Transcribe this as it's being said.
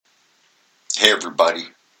Hey everybody,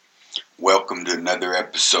 welcome to another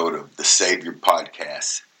episode of the Savior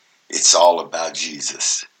Podcast. It's all about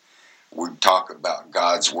Jesus. We talk about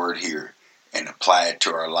God's Word here and apply it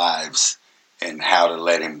to our lives and how to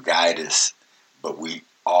let Him guide us. But we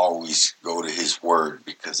always go to His Word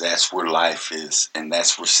because that's where life is and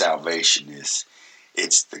that's where salvation is.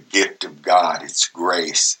 It's the gift of God. It's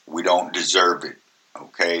grace. We don't deserve it,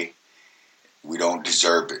 okay? We don't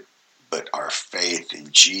deserve it. But our faith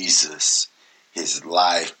in Jesus, His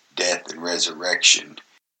life, death, and resurrection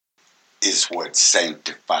is what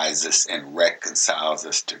sanctifies us and reconciles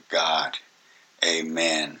us to God.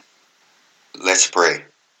 Amen. Let's pray.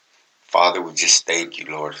 Father, we just thank you,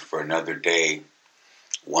 Lord, for another day,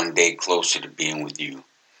 one day closer to being with you.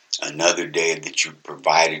 Another day that you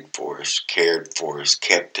provided for us, cared for us,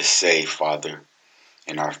 kept us safe, Father,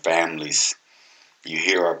 and our families. You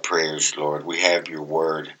hear our prayers, Lord. We have your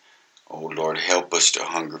word. Oh, Lord, help us to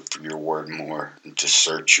hunger for your word more and to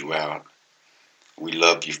search you out. We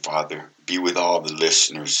love you, Father. Be with all the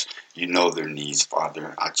listeners. You know their needs,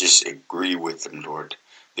 Father. I just agree with them, Lord,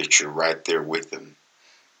 that you're right there with them.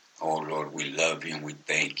 Oh, Lord, we love you and we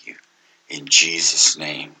thank you. In Jesus'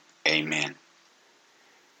 name, amen.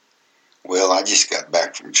 Well, I just got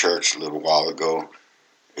back from church a little while ago.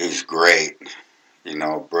 It was great. You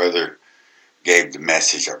know, brother gave the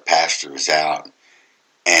message. Our pastor was out.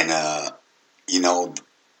 And, you know,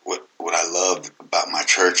 what I love about my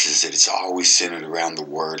church is that it's always centered around the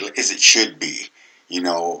Word, as it should be, you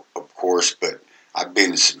know, of course. But I've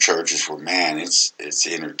been in some churches where, man, it's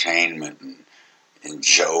entertainment and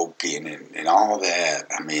joking and all that.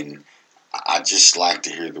 I mean, I just like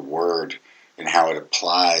to hear the Word and how it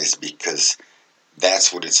applies, because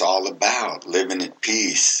that's what it's all about, living at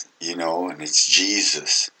peace, you know, and it's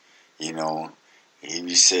Jesus, you know.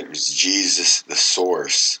 He said it was Jesus the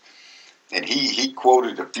source. And he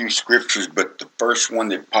quoted a few scriptures, but the first one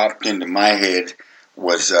that popped into my head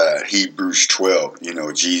was Hebrews 12, you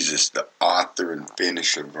know, Jesus, the author and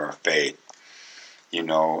finisher of our faith, you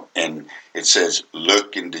know, and it says,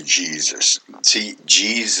 look into Jesus. See,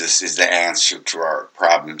 Jesus is the answer to our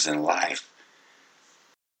problems in life,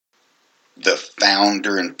 the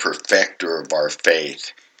founder and perfecter of our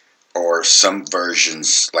faith, or some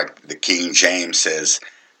versions, like the King James says,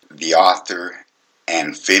 the author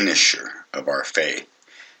and finisher of our faith.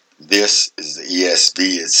 This is the ESV.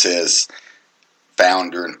 It says,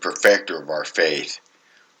 founder and perfecter of our faith,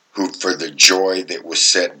 who for the joy that was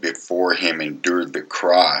set before him endured the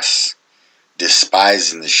cross,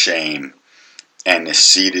 despising the shame, and is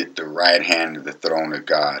seated at the right hand of the throne of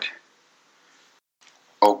God.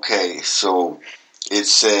 Okay, so it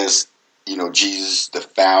says, you know, Jesus, the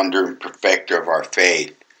founder and perfecter of our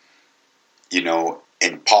faith, you know,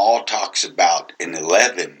 and Paul talks about in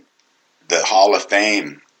 11, the Hall of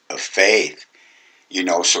Fame of faith, you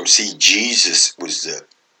know. So see, Jesus was the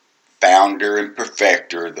founder and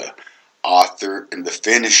perfecter, the author and the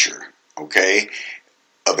finisher, okay,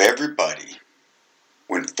 of everybody.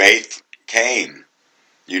 When faith came,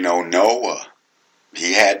 you know, Noah,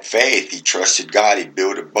 he had faith. He trusted God. He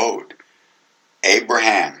built a boat.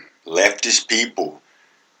 Abraham left his people.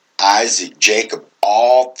 Isaac, Jacob,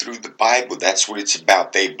 all through the Bible, that's what it's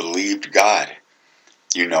about. They believed God,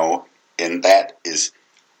 you know, and that is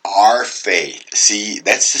our faith. See,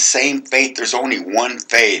 that's the same faith. There's only one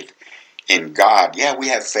faith in God. Yeah, we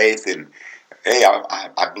have faith in, hey,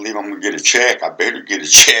 I believe I'm going to get a check. I better get a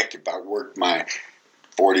check if I work my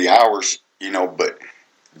 40 hours, you know, but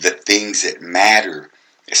the things that matter,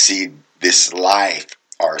 see, this life,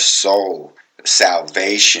 our soul,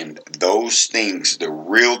 salvation, those things, the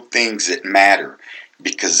real things that matter,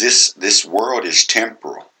 because this world is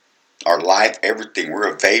temporal. Our life, everything,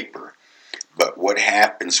 we're a vapor. But what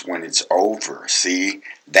happens when it's over? See,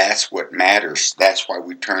 that's what matters. That's why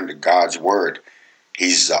we turn to God's Word.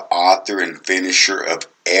 He's the author and finisher of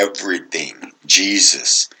everything.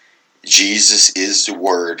 Jesus. Jesus is the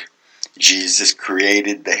Word. Jesus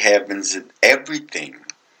created the heavens and everything.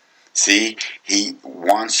 See, He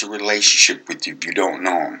wants a relationship with you if you don't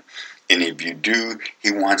know Him. And if you do,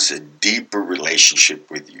 He wants a deeper relationship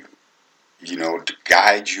with you. You know, to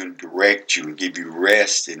guide you and direct you and give you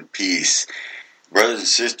rest and peace. Brothers and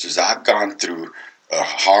sisters, I've gone through a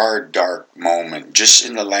hard, dark moment just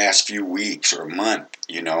in the last few weeks or a month,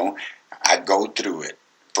 you know. I go through it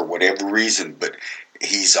for whatever reason, but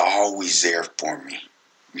He's always there for me.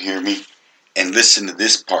 You hear me? And listen to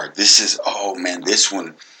this part. This is, oh man, this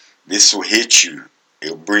one, this will hit you.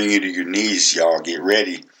 It'll bring you to your knees, y'all. Get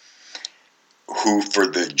ready. Who for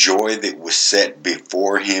the joy that was set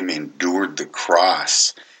before him endured the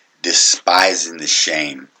cross, despising the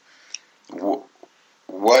shame.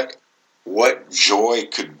 What what joy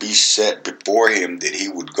could be set before him that he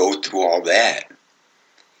would go through all that?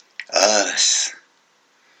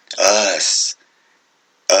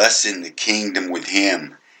 Us in the kingdom with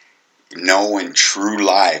him, knowing true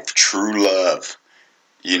life, true love,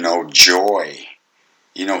 joy.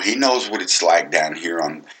 He knows what it's like down here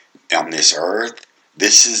on this earth.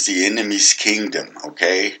 This is the enemy's kingdom,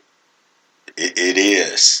 okay? It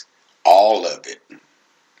is. All of it,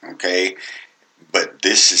 okay? But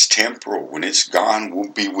this is temporal. When it's gone, we'll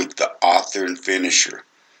be with the author and finisher,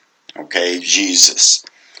 okay? Jesus.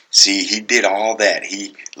 See, he did all that.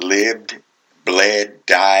 He lived, bled,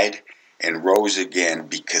 died, and rose again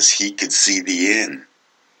because he could see the end.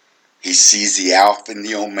 He sees the Alpha and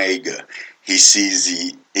the Omega. He sees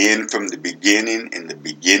the end from the beginning and the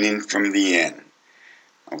beginning from the end.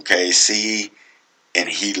 Okay, see? And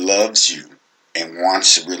he loves you and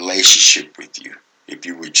wants a relationship with you. If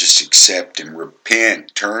you would just accept and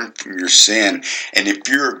repent, turn from your sin. And if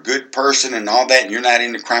you're a good person and all that, and you're not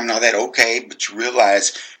into crime and all that, okay, but you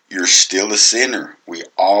realize you're still a sinner. We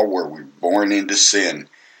all were. We're born into sin.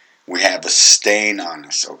 We have a stain on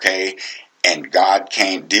us, okay? And God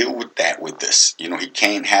can't deal with that with us. He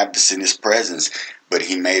can't have this in his presence. But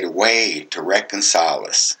he made a way to reconcile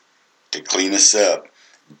us, to clean us up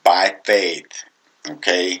by faith,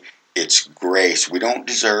 okay? It's grace. We don't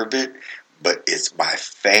deserve it, but it's by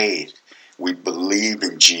faith. We believe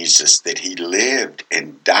in Jesus, that he lived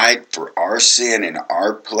and died for our sin in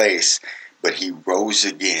our place, but he rose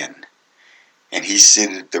again. And he's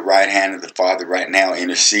sitting at the right hand of the Father right now,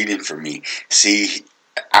 interceding for me. See,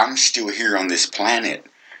 I'm still here on this planet,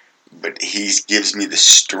 but he gives me the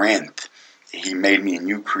strength. He made me a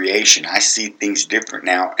new creation. I see things different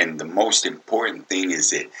now, and the most important thing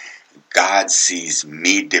is that God sees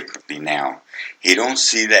me differently now. He don't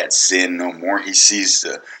see that sin no more. He sees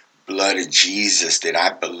the blood of Jesus that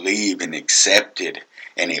I believe and accepted,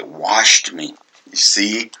 and it washed me. You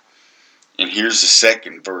see? And here's the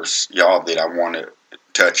second verse, y'all, that I want to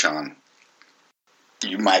touch on.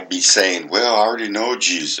 You might be saying, well, I already know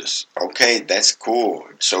Jesus. Okay, that's cool.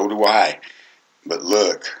 So do I. But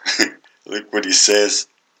look, look what he says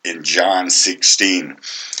in John 16.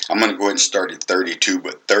 I'm going to go ahead and start at 32,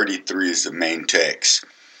 but 33 is the main text.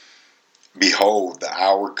 Behold, the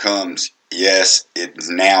hour comes, yes, it is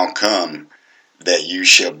now come, that you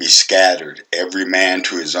shall be scattered, every man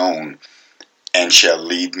to his own, and shall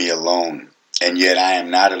leave me alone. And yet I am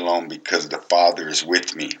not alone, because the Father is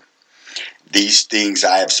with me. These things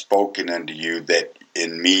I have spoken unto you, that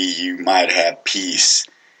in me you might have peace.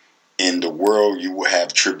 In the world you will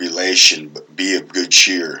have tribulation, but be of good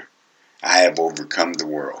cheer. I have overcome the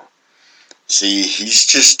world. See, he's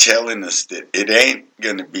just telling us that it ain't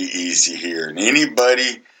going to be easy here. And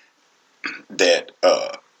anybody that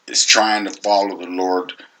is trying to follow the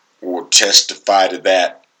Lord will testify to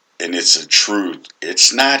that. And it's a truth.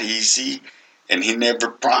 It's not easy. And he never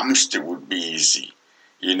promised it would be easy.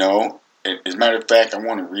 As a matter of fact, I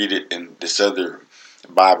want to read it in this other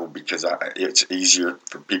Bible because it's easier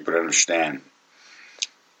for people to understand.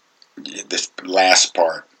 This last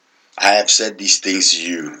part. I have said these things to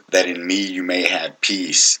you, that in me you may have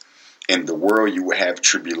peace. In the world you will have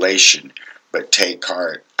tribulation, but take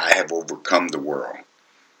heart, I have overcome the world.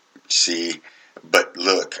 See, but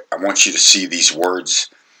look, I want you to see these words.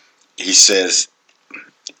 He says,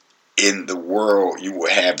 in the world you will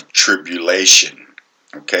have tribulation.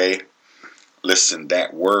 Okay? Listen,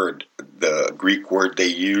 that word, the Greek word they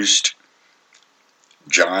used,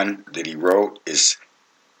 John, that he wrote, is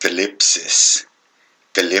thlipsis.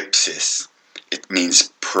 Thlipsis. It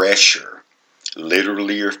means pressure,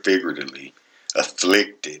 literally or figuratively,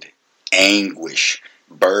 afflicted, anguish,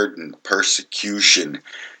 burden, persecution,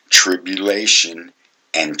 tribulation,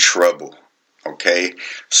 and trouble. Okay?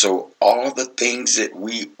 So all the things that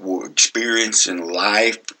we will experience in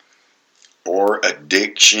life, or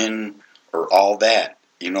addiction, or all that,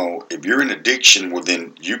 if you're in addiction, well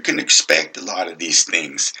then you can expect a lot of these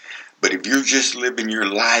things. But if you're just living your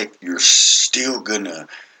life, you're still gonna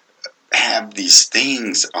have these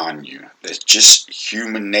things on you. That's just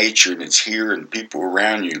human nature, and it's here and people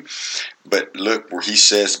around you. But look where he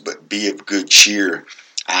says, but be of good cheer.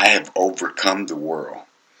 I have overcome the world.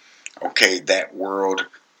 Okay, that word,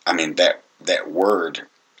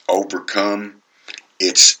 overcome,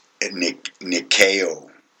 it's nikeo.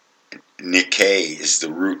 Nike is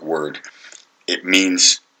the root word. It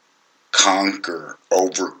means conquer,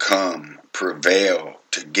 overcome, prevail,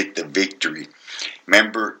 to get the victory.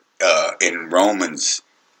 Remember, in Romans,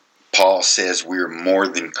 Paul says we are more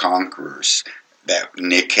than conquerors. That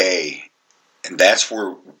Nike, and that's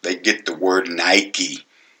where they get the word Nike.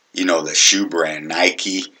 The shoe brand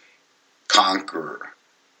Nike. conqueror,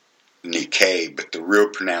 Nikei, but the real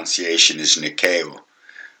pronunciation is Nikeo.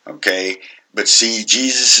 Okay? But see,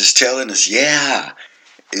 Jesus is telling us,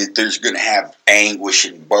 there's going to have anguish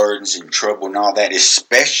and burdens and trouble and all that,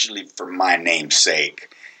 especially for my name's sake.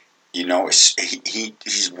 You know,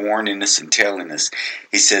 he's warning us and telling us.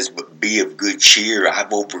 He says, but be of good cheer.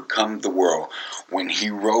 I've overcome the world. When he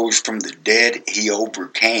rose from the dead, he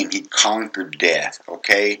overcame. He conquered death.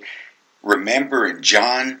 Okay? Remember in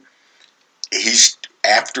John,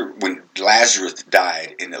 when Lazarus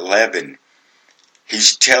died in 11,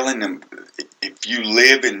 he's telling them, if you're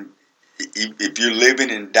living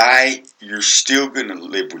and die, you're still going to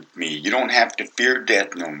live with me. You don't have to fear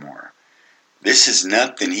death no more. This is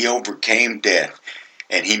nothing. He overcame death,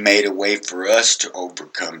 and he made a way for us to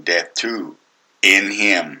overcome death too. In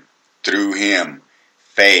him, through him,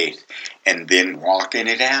 faith, and then walking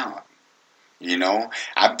it out. You know,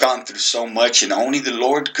 I've gone through so much, and only the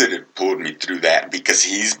Lord could have pulled me through that because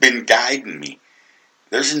he's been guiding me.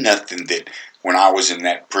 There's nothing that when I was in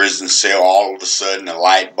that prison cell, all of a sudden a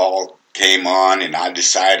light bulb came on and I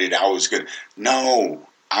decided I was good. No,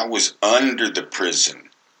 I was under the prison.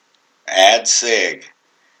 Ad seg,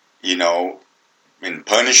 you know, in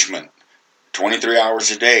punishment, 23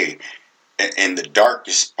 hours a day. In the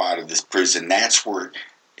darkest spot of this prison, that's where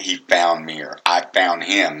he found me, or I found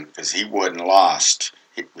him, because he wasn't lost.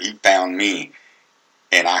 He found me,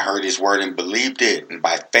 and I heard his word and believed it. And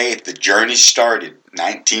by faith, the journey started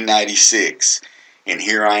 1996, and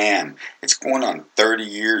here I am. It's going on 30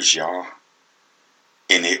 years, y'all.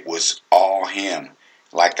 And it was all him.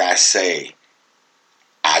 Like I say,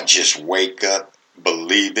 I just wake up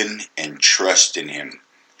believing and trusting him.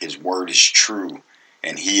 His word is true,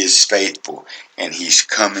 and he is faithful, and he's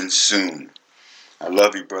coming soon. I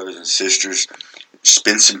love you, brothers and sisters.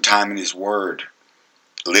 Spend some time in his word.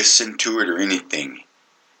 Listen to it or anything.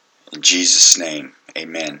 In Jesus' name,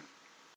 amen.